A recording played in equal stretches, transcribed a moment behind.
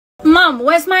Mom,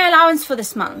 where's my allowance for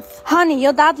this month? Honey,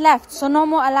 your dad left, so no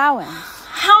more allowance.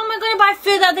 How am I going to buy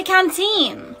food at the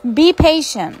canteen? Be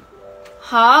patient.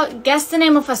 Huh? Guess the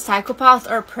name of a psychopath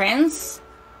or prince?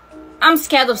 I'm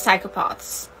scared of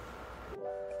psychopaths.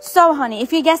 So, honey,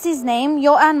 if you guess his name,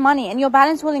 you'll earn money and your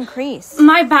balance will increase.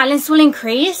 My balance will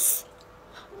increase?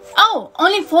 Oh,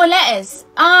 only 4 letters.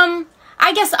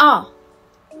 I guess R.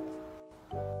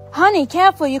 Honey,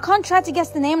 careful. You can't try to guess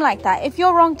the name like that. If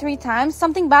you're wrong 3 times,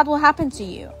 something bad will happen to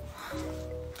you.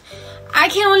 I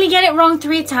can only get it wrong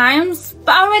 3 times,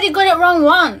 but I already got it wrong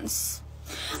once.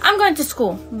 I'm going to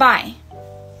school. Bye.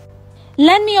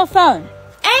 Lend me your phone.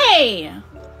 A!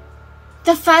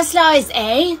 The first letter is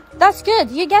A? That's good.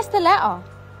 You guessed the letter.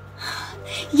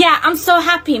 Yeah, I'm so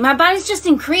happy. My balance just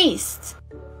increased.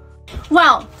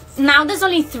 Well, now there's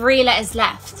only 3 letters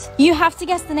left. You have to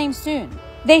guess the name soon.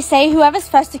 They say whoever's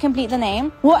first to complete the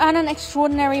name will earn an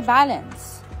extraordinary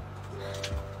balance.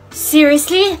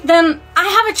 Seriously? Then I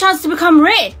have a chance to become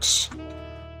rich.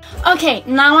 Okay,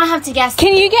 now I have to guess.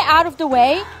 Can you get out of the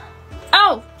way?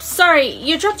 Oh, sorry.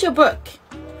 You dropped your book.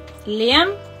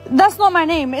 Liam? That's not my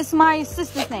name. It's my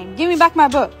sister's name. Give me back my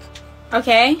book.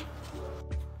 Okay.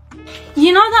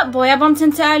 You know that boy I bumped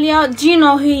into earlier? Do you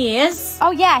know who he is?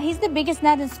 Oh yeah, he's the biggest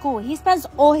nerd in school. He spends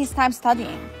all his time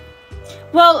studying.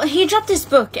 Well, he dropped his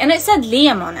book and it said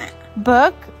Liam on it.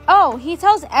 Book? Oh, he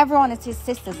tells everyone it's his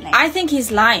sister's name. I think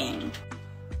he's lying.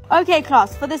 Okay,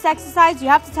 class, for this exercise, you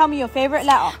have to tell me your favorite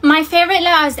letter. My favorite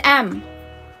letter is M.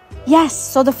 Yes,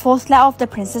 so the 4th letter of the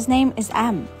prince's name is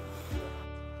M.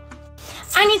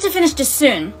 I need to finish this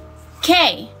soon.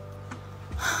 K.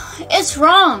 It's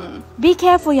wrong. Be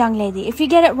careful, young lady. If you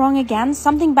get it wrong again,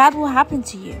 something bad will happen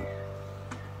to you.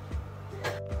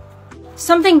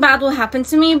 Something bad will happen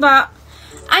to me, but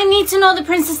I need to know the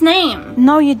prince's name.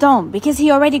 No, you don't, because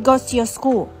he already goes to your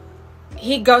school.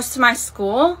 He goes to my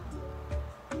school?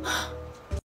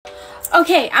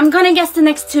 Okay, I'm gonna guess the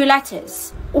next 2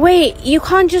 letters. Wait, you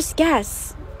can't just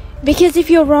guess. Because if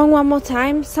you're wrong one more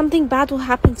time, something bad will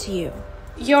happen to you.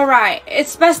 You're right.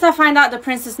 It's best I find out the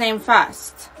prince's name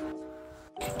first.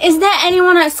 Is there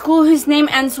anyone at school whose name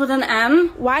ends with an M?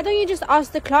 Why don't you just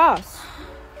ask the class?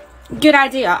 Good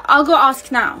idea. I'll go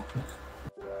ask now.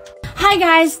 Hi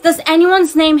guys, does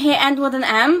anyone's name here end with an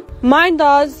M? Mine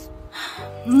does.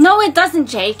 No, it doesn't,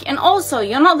 Jake. And also,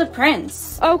 you're not the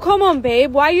prince. Oh, come on,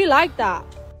 babe. Why are you like that?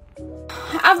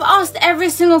 I've asked every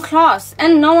single class,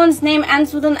 and no one's name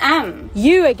ends with an M.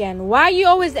 You again. Why are you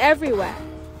always everywhere?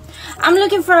 I'm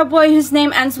looking for a boy whose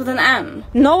name ends with an M.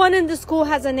 No one in the school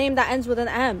has a name that ends with an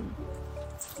M.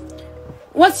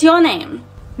 What's your name?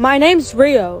 My name's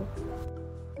Rio.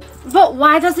 But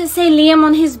why does it say Liam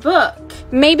on his book?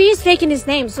 Maybe he's faking his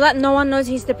name so that no one knows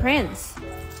he's the prince.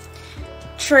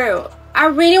 True. I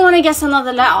really want to guess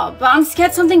another letter, but I'm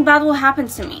scared something bad will happen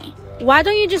to me. Why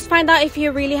don't you just find out if he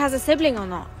really has a sibling or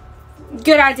not?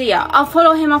 Good idea. I'll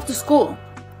follow him off to school.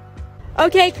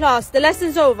 Okay, class. The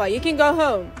lesson's over. You can go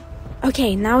home.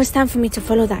 Okay, now it's time for me to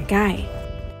follow that guy.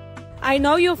 I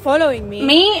know you're following me.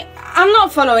 Me? I'm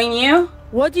not following you.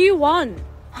 What do you want?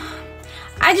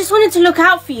 I just wanted to look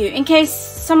out for you in case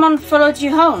someone followed you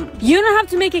home. You don't have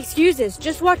to make excuses.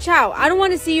 Just watch out. I don't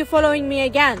want to see you following me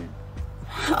again.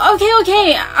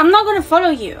 Okay. I'm not going to follow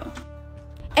you.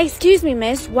 Excuse me,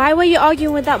 miss. Why were you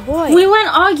arguing with that boy? We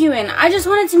weren't arguing. I just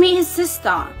wanted to meet his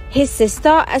sister. His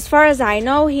sister? As far as I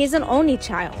know, he's an only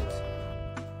child.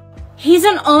 He's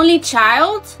an only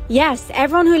child? Yes,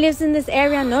 everyone who lives in this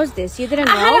area knows this. You didn't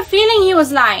know? I had a feeling he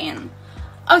was lying.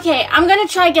 Okay, I'm gonna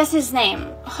try guess his name.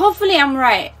 Hopefully I'm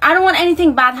right. I don't want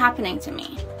anything bad happening to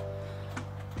me.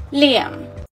 Liam.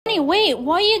 Honey, wait,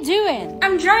 what are you doing?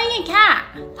 I'm drawing a cat.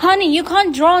 Honey, you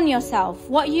can't draw on yourself.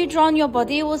 What you draw on your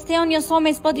body will stay on your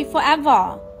soulmate's body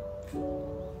forever.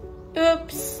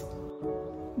 Oops.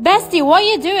 Bestie, what are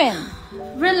you doing?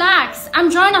 Relax. I'm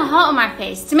drawing a heart on my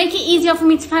face to make it easier for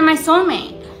me to find my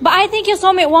soulmate. But I think your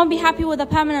soulmate won't be happy with a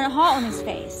permanent heart on his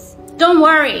face. Don't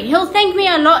worry. He'll thank me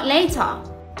a lot later.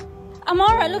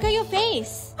 Amara, look at your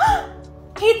face.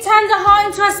 He turned the heart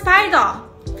into a spider.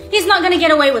 He's not gonna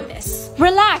get away with this.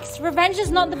 Relax. Revenge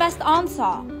is not the best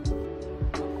answer.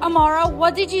 Amara,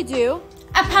 what did you do?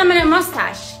 A permanent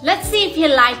mustache. Let's see if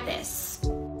he'll like this.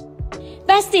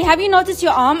 Bestie, have you noticed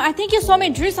your arm? I think your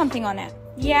soulmate drew something on it.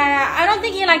 Yeah, I don't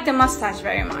think he liked the mustache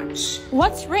very much.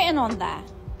 What's written on there?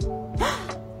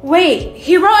 Wait,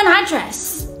 he wrote an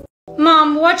address.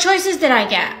 Mom, what choices did I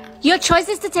get? Your choice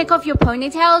is to take off your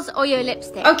ponytails or your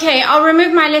lipstick. Okay, I'll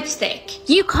remove my lipstick.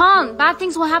 You can't. Bad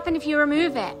things will happen if you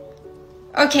remove it.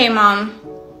 Okay, Mom.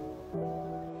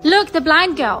 Look, the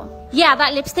blind girl. Yeah,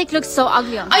 that lipstick looks so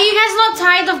ugly on her. Are you guys not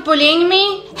tired of bullying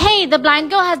me? Hey, the blind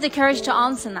girl has the courage to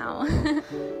answer now.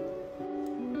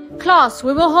 Class,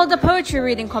 we will hold a poetry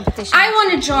reading competition. I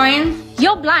want to join.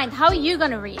 You're blind, how are you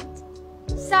gonna read?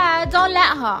 Sir, don't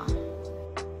let her.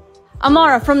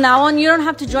 Amara, from now on, you don't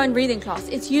have to join reading class.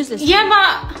 It's useless. Yeah,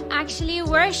 but... Actually,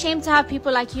 we're ashamed to have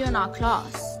people like you in our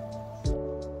class.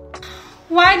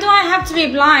 Why do I have to be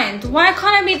blind? Why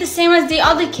can't I be the same as the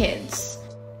other kids?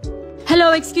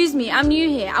 Hello, excuse me, I'm new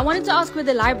here. I wanted to ask where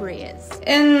the library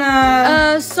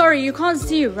is. Sorry, you can't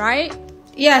see, right?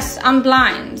 Yes, I'm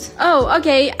blind. Oh,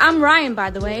 okay, I'm Ryan, by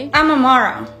the way. I'm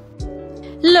Amara.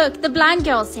 Look, the blind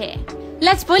girl's here.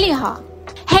 Let's bully her.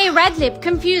 Hey, red lip,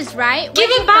 confused, right? Give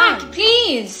it back,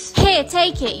 please. Here,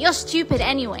 take it. You're stupid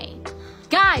anyway.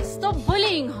 Guys, stop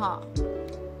bullying her.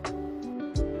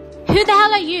 Who the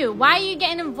hell are you? Why are you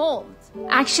getting involved?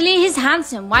 Actually, he's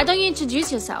handsome. Why don't you introduce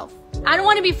yourself? I don't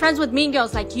want to be friends with mean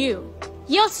girls like you.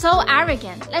 You're so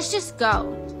arrogant. Let's just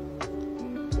go.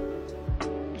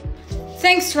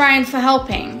 Thanks, Ryan, for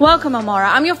helping. Welcome, Amara.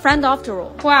 I'm your friend after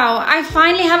all. Wow, I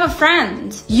finally have a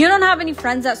friend. You don't have any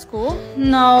friends at school?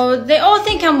 No, they all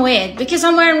think I'm weird because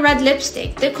I'm wearing red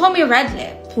lipstick. They call me red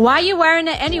lip. Why are you wearing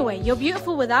it anyway? You're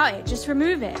beautiful without it. Just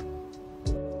remove it.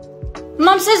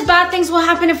 Mom says bad things will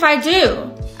happen if I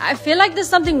do. I feel like there's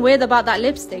something weird about that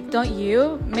lipstick, don't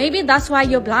you? Maybe that's why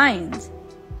you're blind.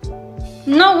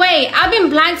 No way, I've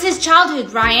been blind since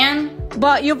childhood, Ryan.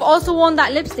 But you've also worn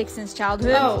that lipstick since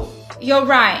childhood. Oh, you're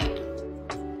right.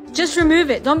 Just remove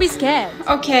it, don't be scared.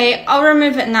 Okay, I'll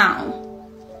remove it now.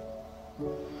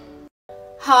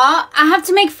 Huh? I have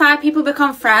to make 5 people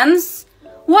become friends?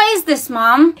 What is this,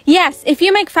 Mom? Yes, if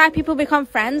you make 5 people become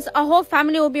friends, our whole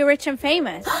family will be rich and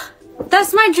famous.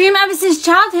 That's my dream ever since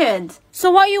childhood.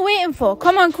 So what are you waiting for?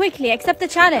 Come on, quickly, accept the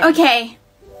challenge. Okay.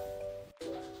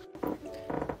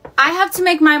 I have to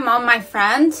make my mom my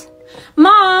friend.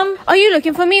 Mom! Are you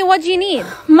looking for me? What do you need?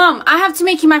 Mom, I have to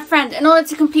make you my friend in order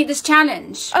to complete this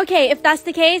challenge. Okay, if that's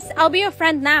the case, I'll be your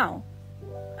friend now.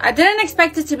 I didn't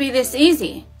expect it to be this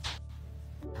easy.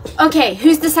 Okay,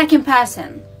 who's the second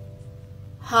person?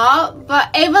 Her? But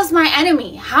Ava's my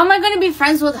enemy. How am I going to be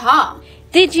friends with her?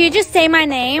 Did you just say my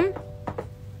name?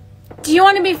 Do you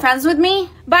want to be friends with me?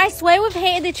 But I swear we've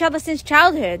hated each other since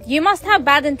childhood. You must have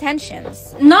bad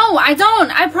intentions. No, I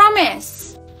don't. I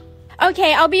promise.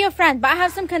 Okay, I'll be your friend, but I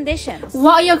have some conditions.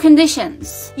 What are your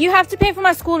conditions? You have to pay for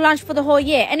my school lunch for the whole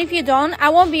year, and if you don't, I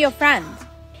won't be your friend.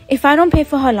 If I don't pay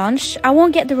for her lunch, I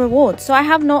won't get the reward, so I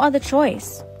have no other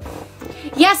choice.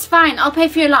 Yes, fine. I'll pay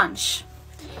for your lunch.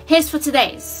 Here's for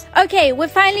today's. Okay, we're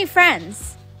finally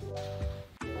friends.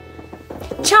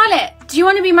 Charlotte, do you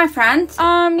want to be my friend?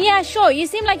 Yeah, sure. You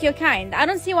seem like you're kind. I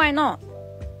don't see why not.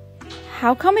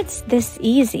 How come it's this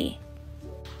easy?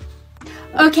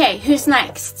 Okay, who's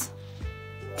next?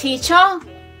 Teacher?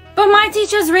 But my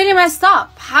teacher's really messed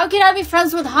up. How can I be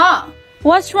friends with her?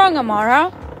 What's wrong,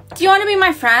 Amara? Do you want to be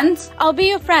my friend? I'll be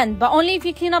your friend, but only if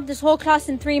you clean up this whole class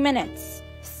in 3 minutes.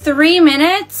 3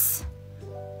 minutes?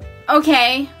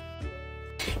 Okay.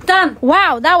 Done.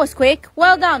 Wow, that was quick.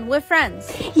 Well done, we're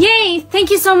friends. Yay,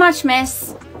 thank you so much,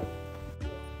 miss.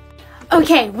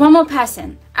 Okay, one more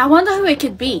person. I wonder who it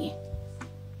could be.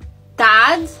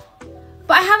 Dad?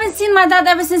 But I haven't seen my dad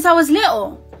ever since I was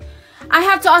little. I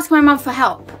have to ask my mom for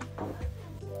help.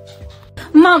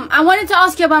 Mom, I wanted to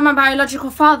ask you about my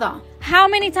biological father. How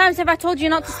many times have I told you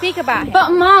not to speak about him?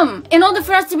 But Mom, in order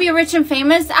for us to be rich and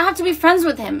famous, I have to be friends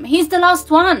with him. He's the last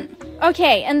one.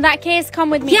 Okay, in that case, come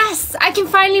with me. Yes, I can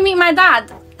finally meet my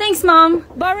dad. Thanks, Mom.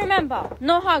 But remember,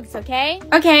 no hugs, okay?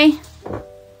 Okay.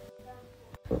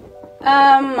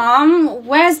 Mom,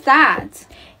 where's Dad?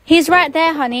 He's right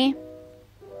there, honey.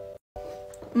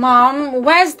 Mom,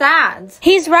 where's Dad?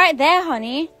 He's right there,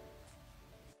 honey.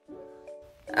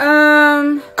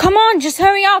 Come on, just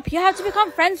hurry up. You have to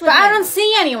become friends with him. But I don't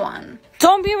see anyone.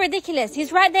 Don't be ridiculous.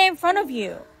 He's right there in front of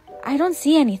you. I don't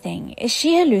see anything. Is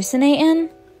she hallucinating?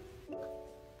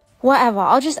 Whatever,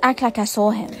 I'll just act like I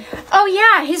saw him. Oh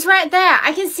yeah, he's right there.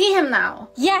 I can see him now.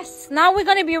 Yes, now we're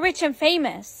gonna be rich and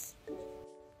famous.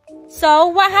 So,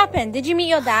 what happened? Did you meet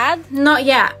your dad? Not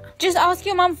yet. Just ask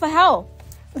your mom for help.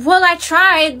 Well, I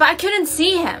tried, but I couldn't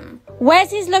see him.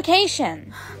 Where's his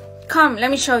location? Come,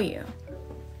 let me show you.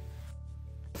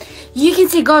 You can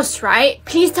see ghosts, right?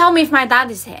 Please tell me if my dad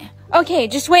is here. Okay,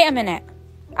 just wait a minute.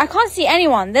 I can't see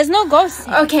anyone. There's no ghosts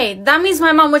here. Okay, that means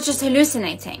my mom was just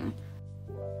hallucinating.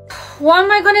 What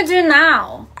am I gonna do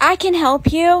now? I can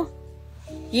help you.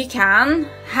 You can?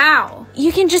 How?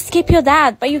 You can just skip your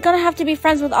dad, but you're gonna have to be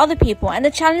friends with other people, and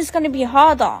the challenge is gonna be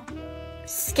harder.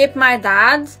 Skip my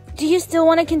dad? Do you still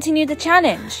want to continue the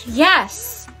challenge?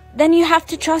 Yes. Then you have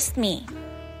to trust me.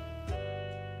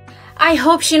 I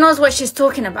hope she knows what she's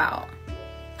talking about.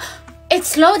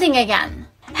 It's loading again.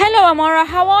 Hello, Amara.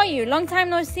 How are you? Long time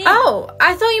no see. Oh,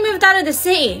 I thought you moved out of the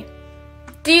city.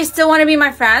 Do you still want to be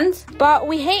my friend? But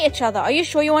we hate each other. Are you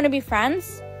sure you want to be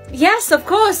friends? Yes, of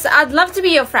course. I'd love to be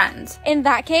your friend. In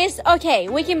that case, okay,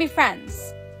 we can be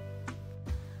friends.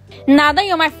 Now that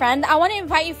you're my friend, I want to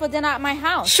invite you for dinner at my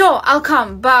house. Sure, I'll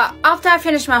come, but after I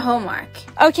finish my homework.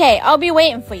 Okay, I'll be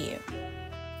waiting for you.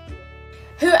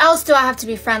 Who else do I have to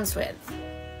be friends with?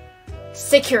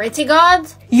 Security guard?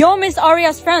 You're Miss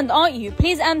Arya's friend, aren't you?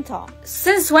 Please enter.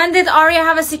 Since when did Arya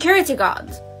have a security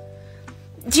guard?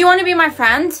 Do you want to be my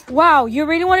friend? Wow, you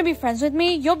really want to be friends with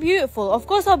me? You're beautiful. Of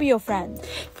course I'll be your friend.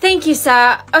 Thank you,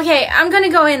 sir. Okay, I'm gonna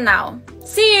go in now.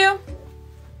 See you.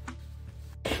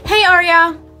 Hey,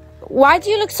 Arya. Why do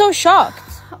you look so shocked?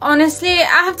 Honestly,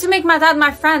 I have to make my dad my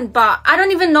friend, but I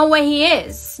don't even know where he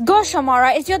is. Gosh,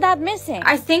 Amara, is your dad missing?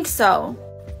 I think so.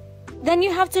 Then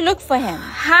you have to look for him.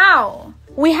 How?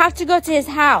 We have to go to his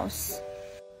house.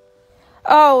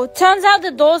 Oh, turns out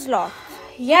the door's locked.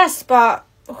 Yes, but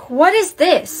what is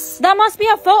this? That must be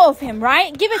a photo of him,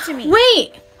 right? Give it to me.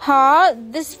 Wait! Huh?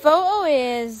 This photo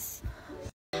is...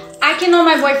 I can know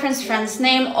my boyfriend's friend's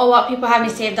name or what people have me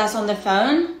saved as on the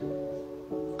phone.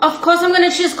 Of course, I'm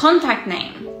gonna choose contact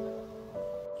name.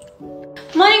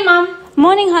 Morning, Mom.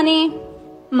 Morning, honey.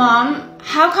 Mom,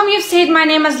 how come you've saved my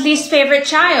name as least favorite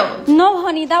child? No,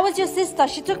 honey, that was your sister.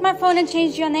 She took my phone and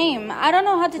changed your name. I don't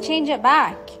know how to change it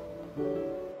back.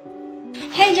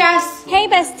 Hey, Jess. Hey,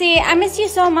 bestie. I miss you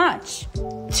so much.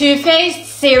 Two-Faced?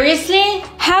 Seriously?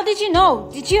 How did you know?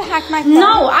 Did you hack my phone?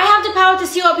 No, I have the power to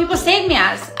see what people save me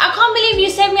as. I can't believe you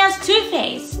saved me as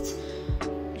Two-Faced.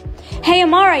 Hey,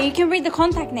 Amara, you can read the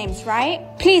contact names, right?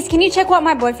 Please, can you check what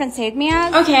my boyfriend saved me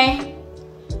as? Okay.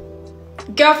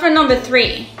 Girlfriend number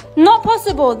 3. Not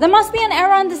possible. There must be an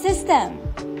error on the system.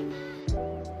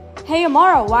 Hey,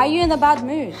 Amara, why are you in a bad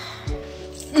mood?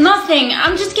 Nothing.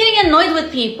 I'm just getting annoyed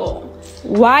with people.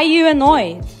 Why are you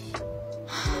annoyed?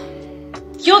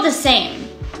 You're the same.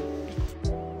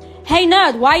 Hey,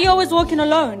 nerd, why are you always walking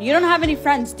alone? You don't have any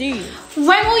friends, do you?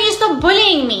 When will you stop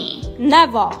bullying me?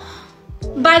 Never.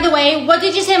 By the way, what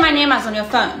did you say my name as on your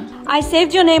phone? I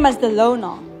saved your name as the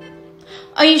loner.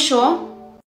 Are you sure?